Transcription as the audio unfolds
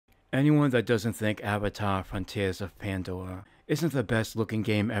Anyone that doesn't think Avatar Frontiers of Pandora isn't the best looking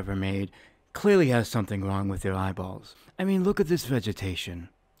game ever made clearly has something wrong with their eyeballs. I mean, look at this vegetation.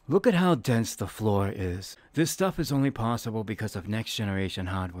 Look at how dense the floor is. This stuff is only possible because of next generation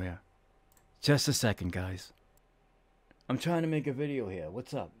hardware. Just a second, guys. I'm trying to make a video here.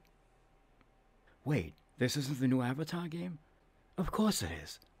 What's up? Wait, this isn't the new Avatar game? Of course it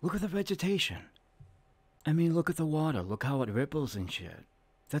is. Look at the vegetation. I mean, look at the water. Look how it ripples and shit.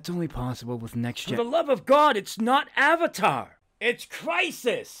 That's only possible with next gen— For the love of God, it's not Avatar! It's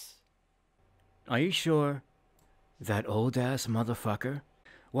Crisis! Are you sure? That old-ass motherfucker?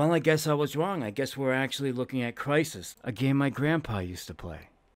 Well, I guess I was wrong. I guess we're actually looking at Crisis, a game my grandpa used to play.